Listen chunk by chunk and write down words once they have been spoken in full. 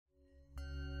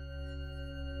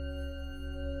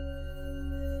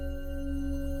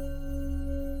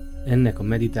Ennek a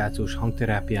meditációs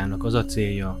hangterápiának az a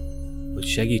célja, hogy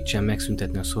segítsen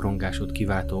megszüntetni a szorongásod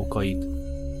kiváltó okait,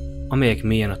 amelyek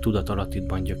mélyen a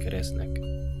tudatalattidban gyökereznek.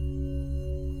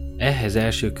 Ehhez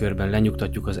első körben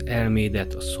lenyugtatjuk az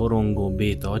elmédet a szorongó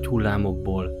béta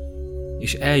agyhullámokból,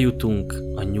 és eljutunk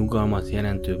a nyugalmat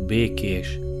jelentő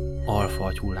békés alfa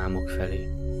agyhullámok felé.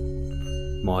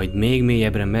 Majd még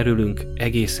mélyebbre merülünk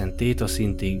egészen téta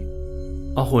szintig,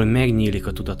 ahol megnyílik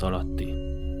a tudatalatti.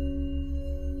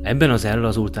 Ebben az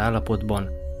ellazult állapotban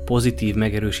pozitív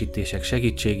megerősítések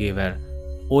segítségével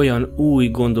olyan új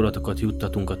gondolatokat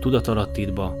juttatunk a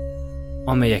tudatalattidba,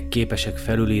 amelyek képesek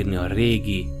felülírni a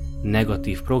régi,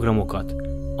 negatív programokat,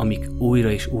 amik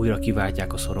újra és újra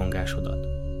kiváltják a szorongásodat.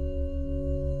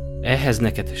 Ehhez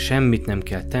neked semmit nem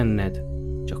kell tenned,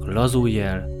 csak lazulj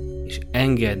el, és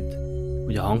engedd,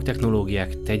 hogy a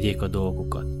hangtechnológiák tegyék a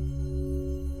dolgukat.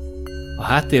 A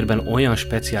háttérben olyan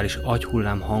speciális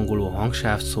agyhullám hangoló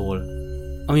hangsáv szól,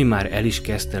 ami már el is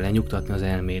kezdte lenyugtatni az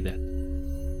elmédet.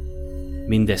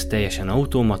 Mindez teljesen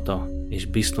automata és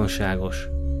biztonságos,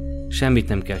 semmit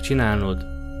nem kell csinálnod,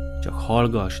 csak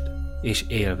hallgasd és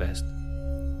élvezd.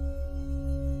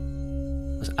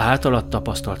 Az általad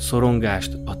tapasztalt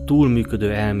szorongást a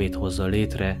túlműködő elmét hozza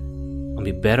létre,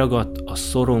 ami beragadt a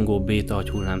szorongó béta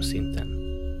agyhullám szinten.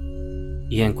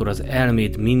 Ilyenkor az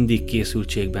elméd mindig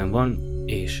készültségben van,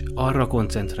 és arra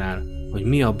koncentrál, hogy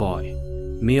mi a baj,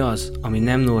 mi az, ami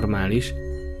nem normális,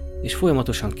 és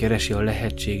folyamatosan keresi a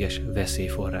lehetséges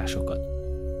veszélyforrásokat.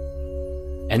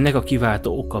 Ennek a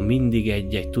kiváltó oka mindig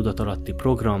egy-egy tudatalatti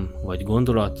program vagy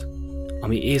gondolat,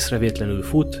 ami észrevétlenül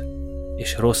fut,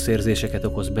 és rossz érzéseket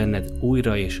okoz benned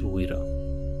újra és újra.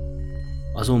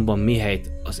 Azonban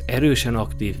mihelyt az erősen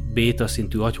aktív béta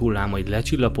szintű agyhullámaid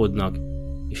lecsillapodnak,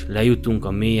 és lejutunk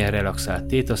a mélyen relaxált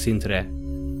téta szintre,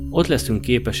 ott leszünk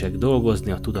képesek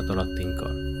dolgozni a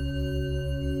tudatalattinkkal.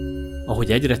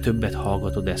 Ahogy egyre többet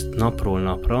hallgatod ezt napról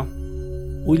napra,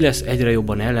 úgy lesz egyre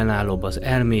jobban ellenállóbb az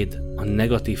elméd a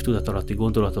negatív tudatalatti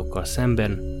gondolatokkal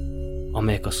szemben,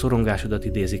 amelyek a szorongásodat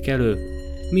idézik elő,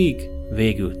 míg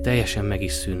végül teljesen meg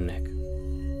is szűnnek.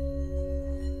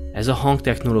 Ez a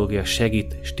hangtechnológia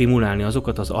segít stimulálni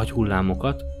azokat az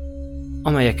agyhullámokat,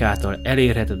 amelyek által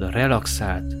elérheted a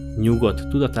relaxált, nyugodt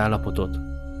tudatállapotot,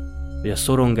 hogy a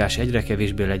szorongás egyre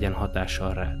kevésbé legyen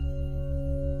hatással rád.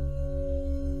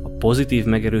 A pozitív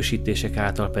megerősítések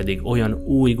által pedig olyan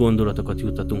új gondolatokat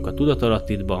juttatunk a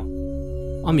tudatalattidba,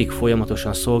 amik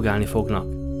folyamatosan szolgálni fognak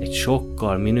egy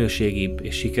sokkal minőségibb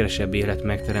és sikeresebb élet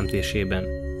megteremtésében,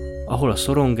 ahol a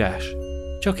szorongás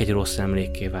csak egy rossz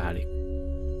emlékké válik.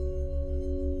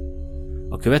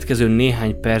 A következő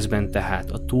néhány percben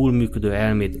tehát a túlműködő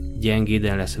elméd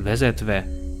gyengéden lesz vezetve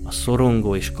a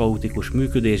szorongó és kaotikus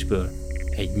működésből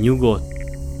egy nyugodt,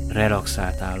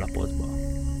 relaxált állapotba.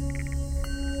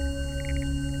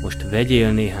 Most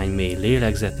vegyél néhány mély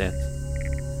lélegzetet,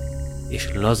 és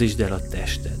lazítsd el a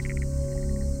tested.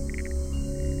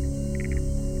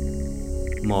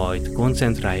 Majd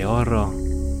koncentrálj arra,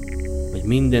 hogy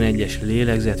minden egyes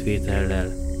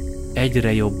lélegzetvétellel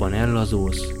egyre jobban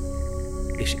ellazulsz,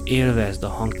 és élvezd a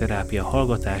hangterápia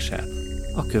hallgatását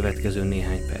a következő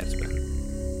néhány percben.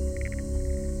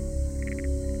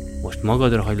 Most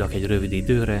magadra hagylak egy rövid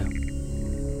időre,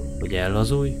 hogy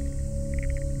ellazulj,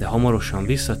 de hamarosan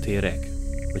visszatérek,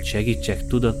 hogy segítsek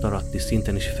tudatalatti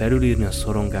szinten is felülírni a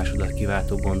szorongásodat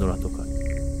kiváltó gondolatokat.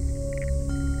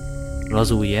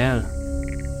 Lazulj el,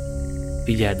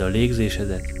 figyeld a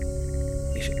légzésedet,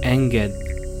 és engedd,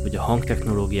 hogy a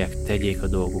hangtechnológiák tegyék a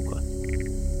dolgukat.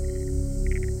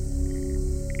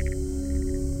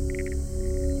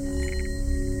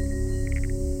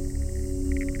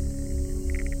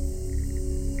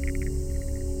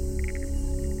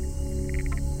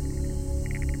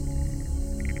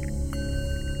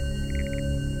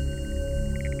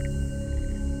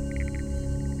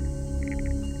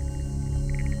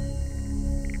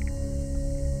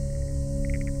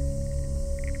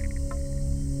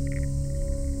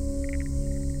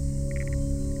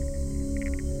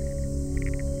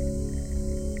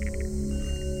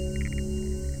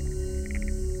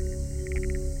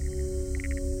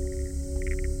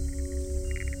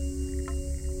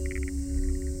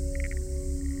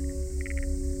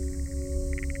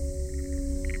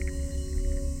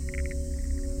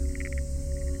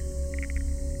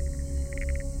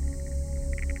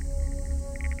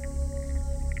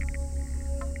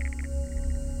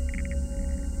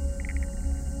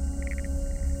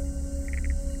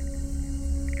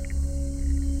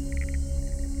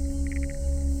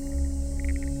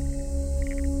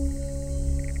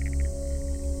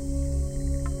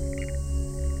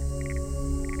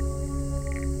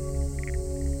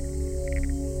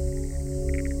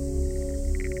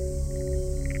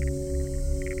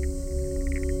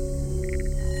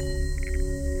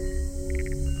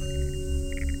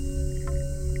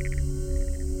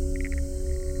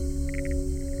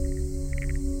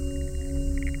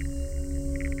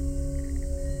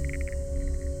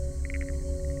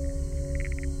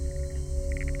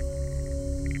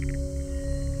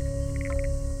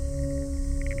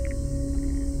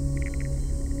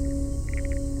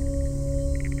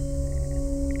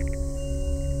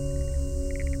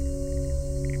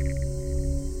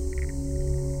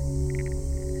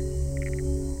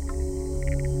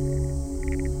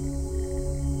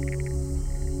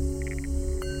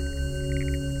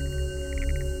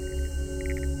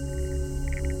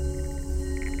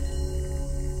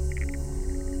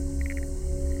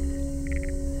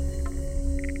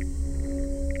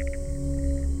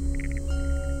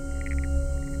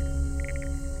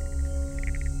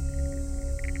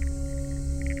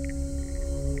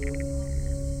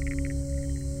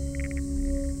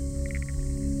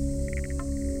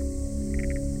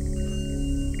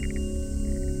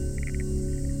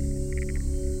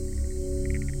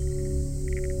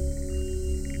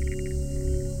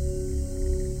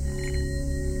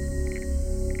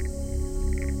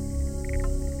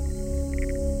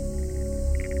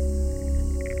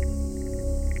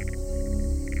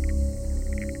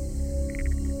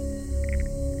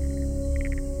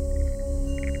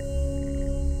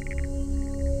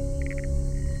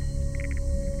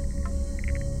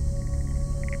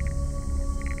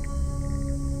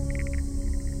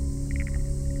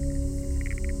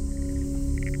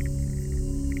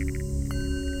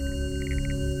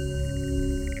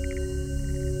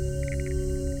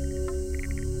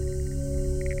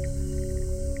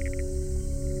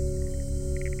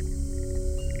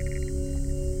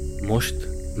 Most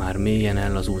már mélyen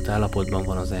ellazult állapotban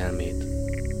van az elméd.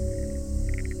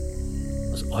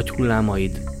 Az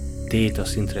agyhullámaid téta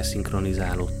szintre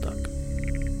szinkronizálódtak.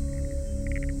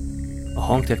 A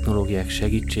hangtechnológiák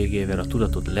segítségével a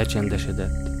tudatod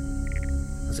lecsendesedett,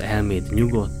 az elméd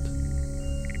nyugodt,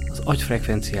 az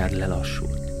agyfrekvenciád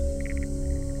lelassult.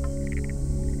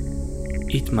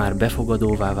 Itt már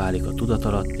befogadóvá válik a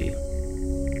tudatalatti,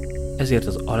 ezért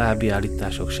az alábbi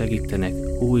állítások segítenek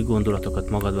új gondolatokat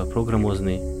magadba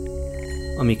programozni,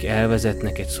 amik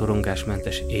elvezetnek egy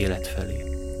szorongásmentes élet felé.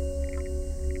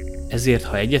 Ezért,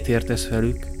 ha egyetértesz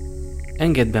velük,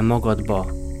 engedd be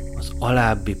magadba az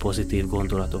alábbi pozitív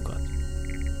gondolatokat.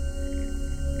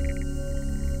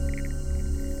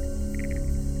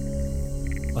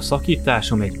 A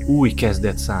szakításom egy új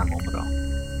kezdet számomra.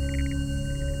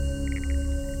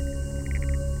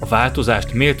 A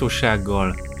változást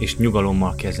méltósággal és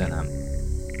nyugalommal kezelem.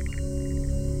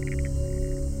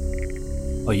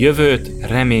 A jövőt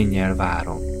reménnyel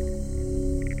várom.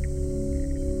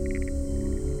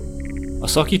 A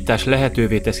szakítás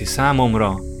lehetővé teszi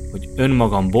számomra, hogy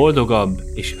önmagam boldogabb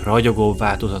és ragyogóbb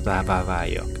változatává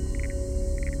váljak.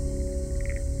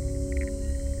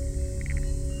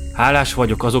 Hálás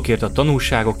vagyok azokért a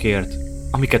tanulságokért,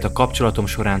 amiket a kapcsolatom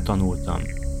során tanultam.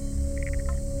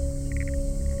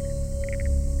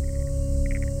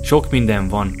 Sok minden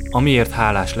van, amiért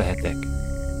hálás lehetek.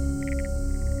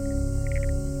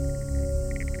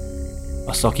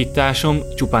 A szakításom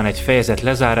csupán egy fejezet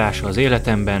lezárása az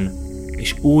életemben,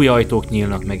 és új ajtók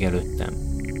nyílnak meg előttem.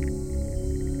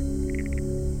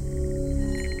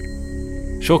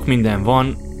 Sok minden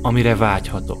van, amire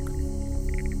vágyhatok.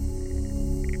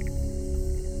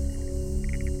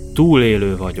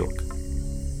 Túlélő vagyok.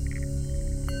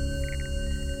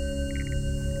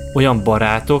 Olyan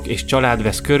barátok és család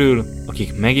vesz körül,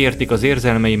 akik megértik az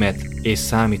érzelmeimet, és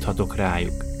számíthatok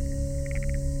rájuk.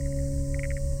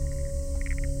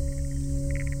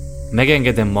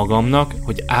 Megengedem magamnak,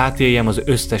 hogy átéljem az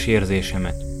összes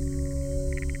érzésemet.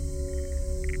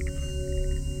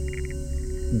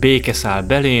 Béke száll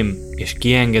belém, és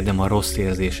kiengedem a rossz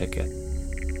érzéseket.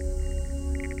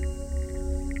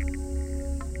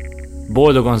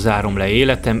 Boldogan zárom le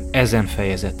életem ezen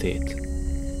fejezetét.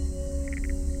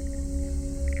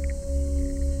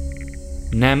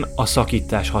 Nem a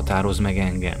szakítás határoz meg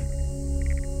engem.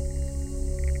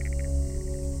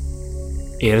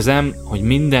 Érzem, hogy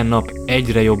minden nap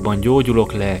egyre jobban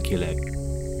gyógyulok lelkileg.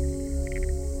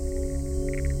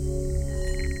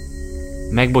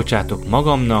 Megbocsátok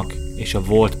magamnak és a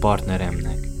volt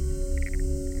partneremnek.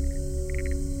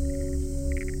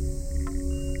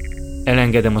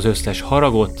 Elengedem az összes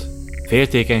haragot,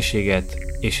 féltékenységet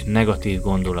és negatív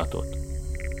gondolatot.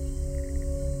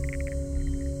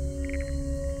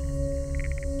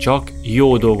 Csak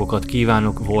jó dolgokat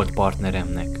kívánok volt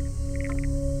partneremnek.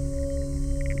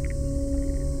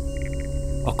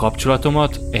 A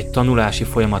kapcsolatomat egy tanulási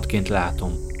folyamatként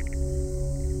látom.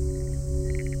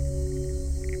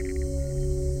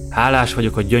 Hálás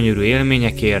vagyok a gyönyörű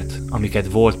élményekért,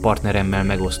 amiket volt partneremmel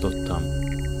megosztottam.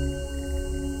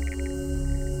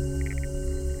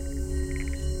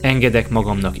 Engedek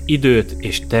magamnak időt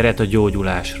és teret a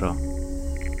gyógyulásra.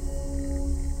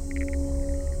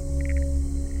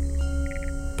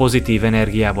 Pozitív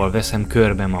energiával veszem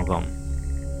körbe magam.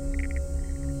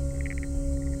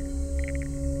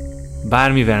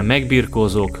 Bármivel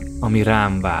megbirkózok, ami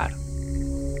rám vár.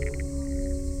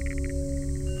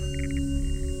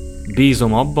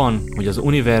 Bízom abban, hogy az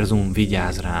univerzum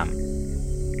vigyáz rám.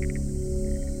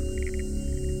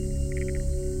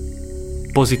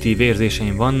 Pozitív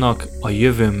érzéseim vannak a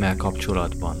jövőmmel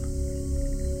kapcsolatban.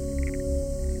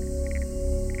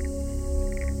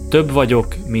 Több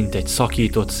vagyok, mint egy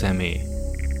szakított személy.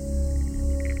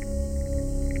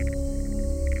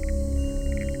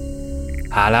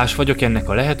 Hálás vagyok ennek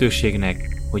a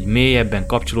lehetőségnek, hogy mélyebben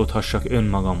kapcsolódhassak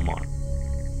önmagammal.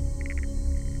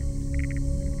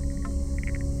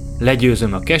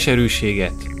 Legyőzöm a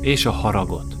keserűséget és a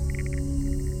haragot.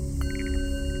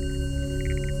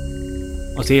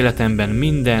 Az életemben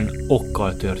minden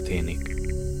okkal történik.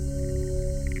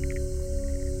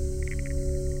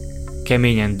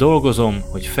 Keményen dolgozom,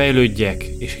 hogy fejlődjek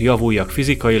és javuljak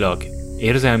fizikailag,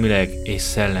 érzelmileg és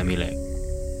szellemileg.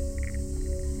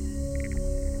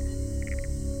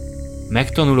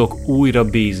 Megtanulok újra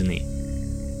bízni.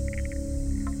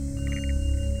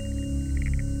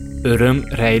 Öröm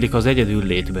rejlik az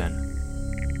egyedüllétben.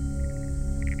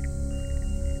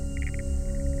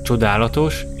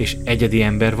 Csodálatos és egyedi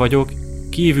ember vagyok,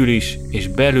 kívül is és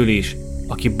belül is,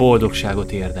 aki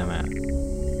boldogságot érdemel.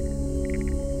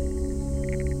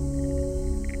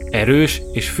 Erős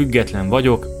és független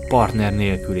vagyok, partner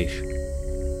nélkül is.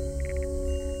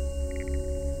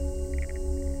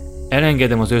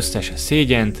 Elengedem az összes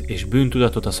szégyent és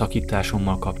bűntudatot a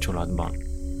szakításommal kapcsolatban.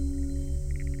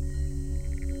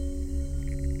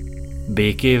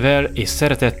 Békével és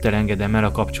szeretettel engedem el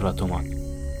a kapcsolatomat.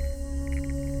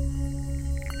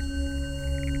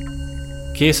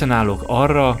 Készen állok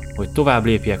arra, hogy tovább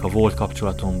lépjek a volt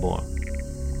kapcsolatomból.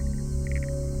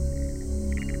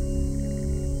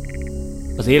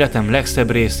 Az életem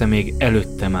legszebb része még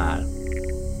előttem áll.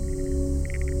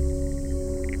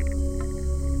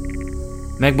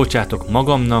 Megbocsátok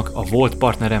magamnak a volt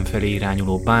partnerem felé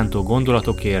irányuló bántó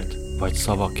gondolatokért vagy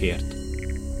szavakért.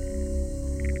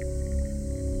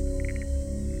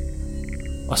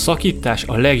 A szakítás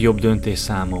a legjobb döntés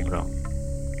számomra.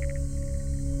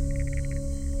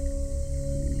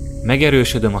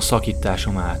 Megerősödöm a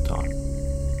szakításom által.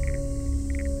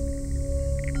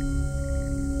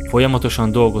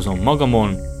 Folyamatosan dolgozom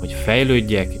magamon, hogy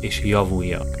fejlődjek és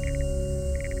javuljak.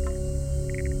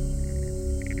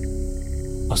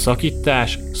 A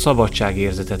szakítás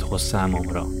szabadságérzetet hoz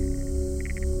számomra.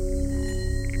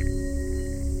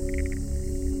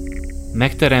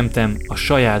 Megteremtem a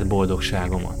saját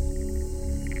boldogságomat.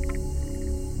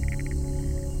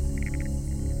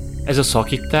 Ez a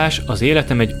szakítás az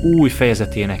életem egy új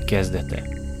fejezetének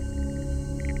kezdete.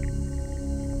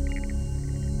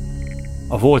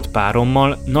 A volt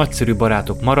párommal nagyszerű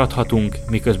barátok maradhatunk,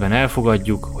 miközben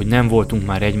elfogadjuk, hogy nem voltunk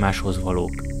már egymáshoz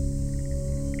valók.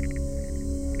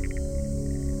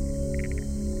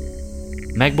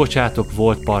 Megbocsátok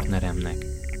volt partneremnek.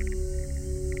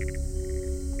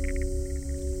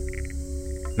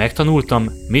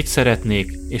 Megtanultam, mit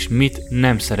szeretnék és mit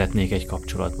nem szeretnék egy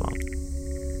kapcsolatban.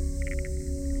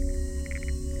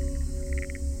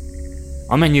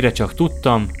 Amennyire csak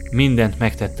tudtam, mindent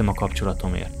megtettem a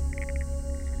kapcsolatomért.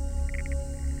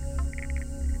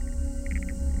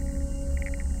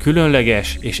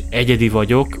 Különleges és egyedi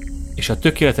vagyok, és a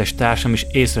tökéletes társam is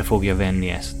észre fogja venni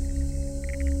ezt.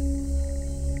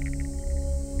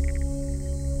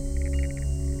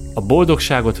 A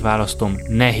boldogságot választom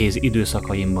nehéz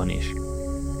időszakaimban is.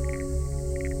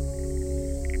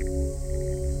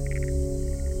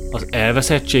 Az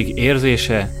elveszettség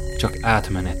érzése csak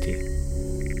átmeneti.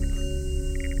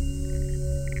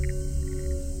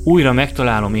 Újra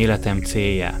megtalálom életem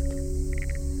célját.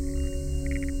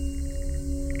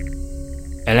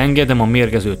 Elengedem a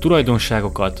mérgező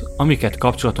tulajdonságokat, amiket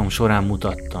kapcsolatom során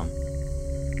mutattam.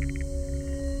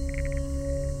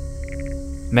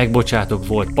 Megbocsátok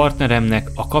volt partneremnek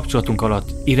a kapcsolatunk alatt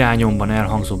irányomban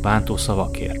elhangzó bántó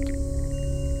szavakért.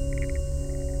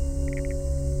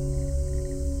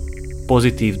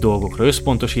 Pozitív dolgokra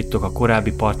összpontosítok a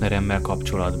korábbi partneremmel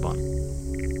kapcsolatban.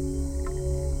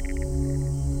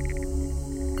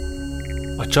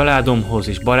 A családomhoz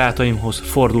és barátaimhoz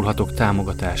fordulhatok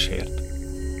támogatásért.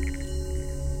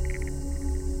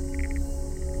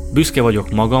 Büszke vagyok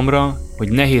magamra, hogy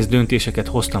nehéz döntéseket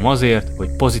hoztam azért, hogy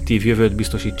pozitív jövőt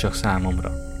biztosítsak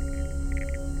számomra.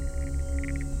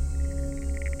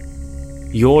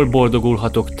 Jól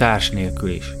boldogulhatok társ nélkül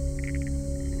is.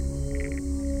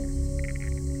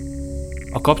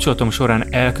 A kapcsolatom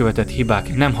során elkövetett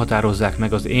hibák nem határozzák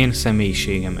meg az én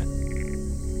személyiségemet.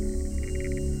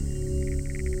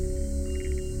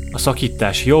 A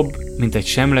szakítás jobb, mint egy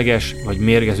semleges vagy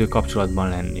mérgező kapcsolatban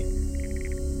lenni.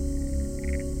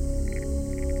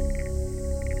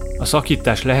 A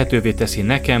szakítás lehetővé teszi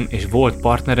nekem és volt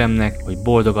partneremnek, hogy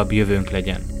boldogabb jövőnk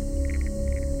legyen.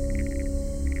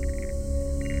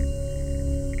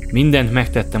 Mindent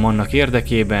megtettem annak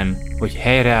érdekében, hogy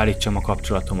helyreállítsam a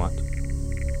kapcsolatomat.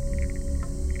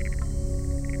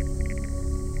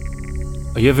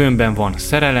 A jövőmben van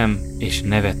szerelem és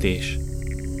nevetés.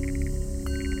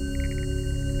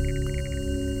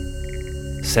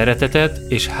 Szeretetet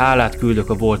és hálát küldök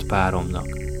a volt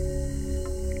páromnak.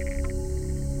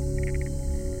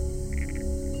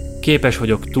 Képes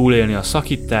vagyok túlélni a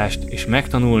szakítást és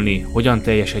megtanulni, hogyan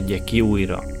teljesedjek ki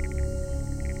újra.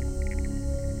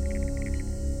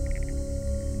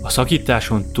 A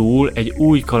szakításon túl egy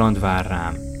új kaland vár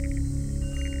rám.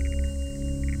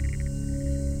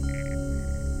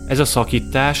 Ez a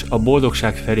szakítás a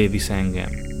boldogság felé visz engem.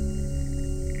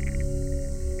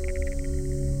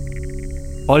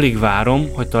 Alig várom,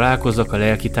 hogy találkozzak a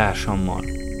lelki társammal.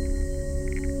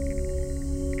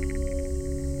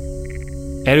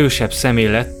 Erősebb személy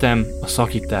lettem a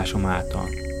szakításom által.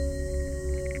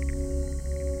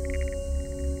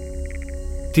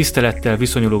 Tisztelettel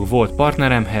viszonyulok volt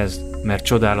partneremhez, mert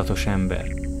csodálatos ember.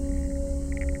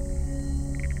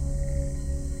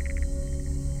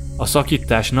 A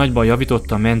szakítás nagyban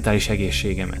javította a mentális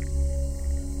egészségemet.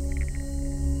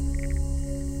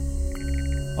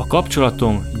 A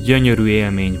kapcsolatom gyönyörű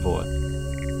élmény volt.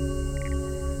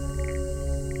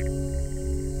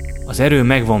 Az erő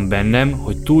megvan bennem,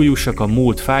 hogy túljussak a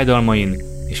múlt fájdalmain,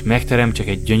 és megteremtsek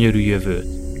egy gyönyörű jövőt.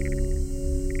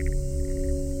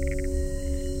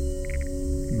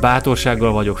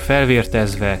 Bátorsággal vagyok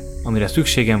felvértezve, amire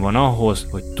szükségem van ahhoz,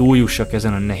 hogy túljussak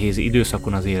ezen a nehéz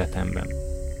időszakon az életemben.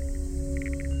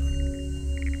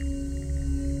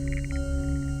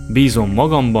 Bízom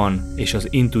magamban és az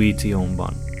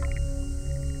intuíciómban.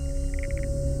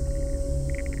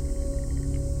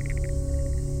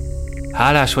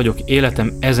 Hálás vagyok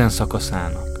életem ezen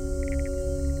szakaszának.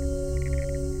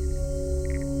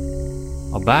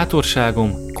 A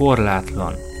bátorságom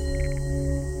korlátlan.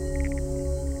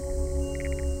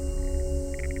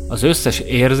 Az összes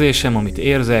érzésem, amit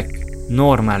érzek,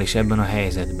 normális ebben a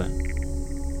helyzetben.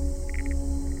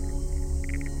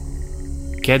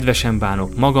 Kedvesen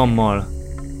bánok magammal,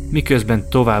 miközben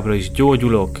továbbra is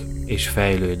gyógyulok és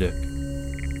fejlődök.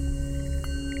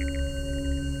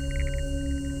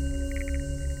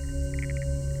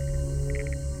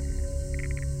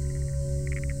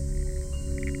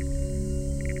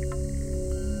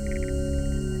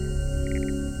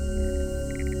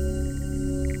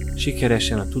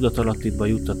 Sikeresen a tudatalattidba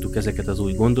juttattuk ezeket az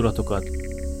új gondolatokat,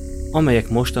 amelyek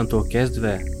mostantól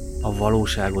kezdve a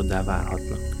valóságoddá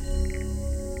válhatnak.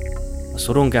 A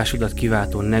szorongásodat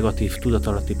kiváltó negatív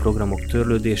tudatalatti programok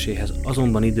törlődéséhez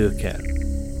azonban idő kell,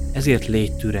 ezért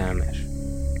légy türelmes.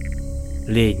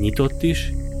 Légy nyitott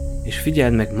is, és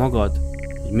figyeld meg magad,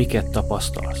 hogy miket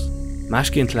tapasztalsz.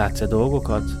 Másként látsz-e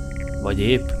dolgokat, vagy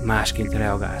épp másként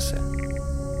reagálsz-e?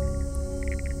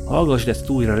 Hallgassd ezt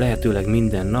újra lehetőleg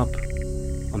minden nap,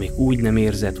 amíg úgy nem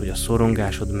érzed, hogy a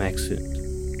szorongásod megszűnt.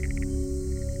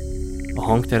 A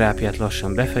hangterápiát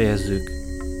lassan befejezzük,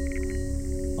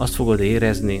 azt fogod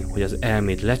érezni, hogy az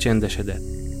elméd lecsendesedett,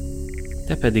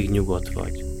 te pedig nyugodt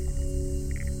vagy.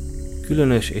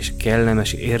 Különös és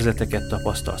kellemes érzeteket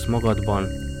tapasztalsz magadban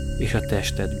és a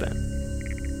testedben.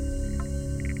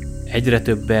 Egyre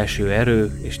több belső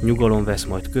erő és nyugalom vesz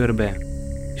majd körbe,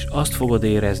 és azt fogod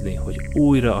érezni, hogy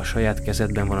újra a saját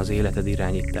kezedben van az életed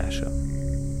irányítása.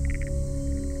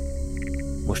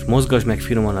 Most mozgasd meg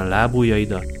finoman a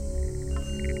lábujjaidat,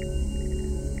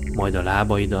 majd a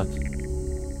lábaidat,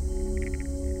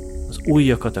 az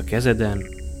ujjakat a kezeden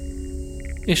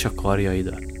és a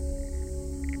karjaidat.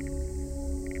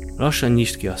 Lassan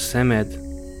nyisd ki a szemed,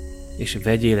 és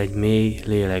vegyél egy mély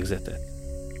lélegzetet.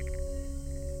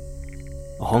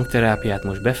 A hangterápiát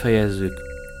most befejezzük,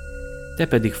 te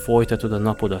pedig folytatod a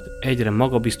napodat egyre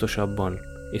magabiztosabban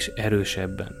és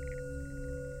erősebben.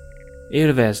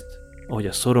 Élvezd, ahogy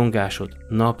a szorongásod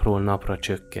napról napra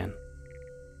csökken.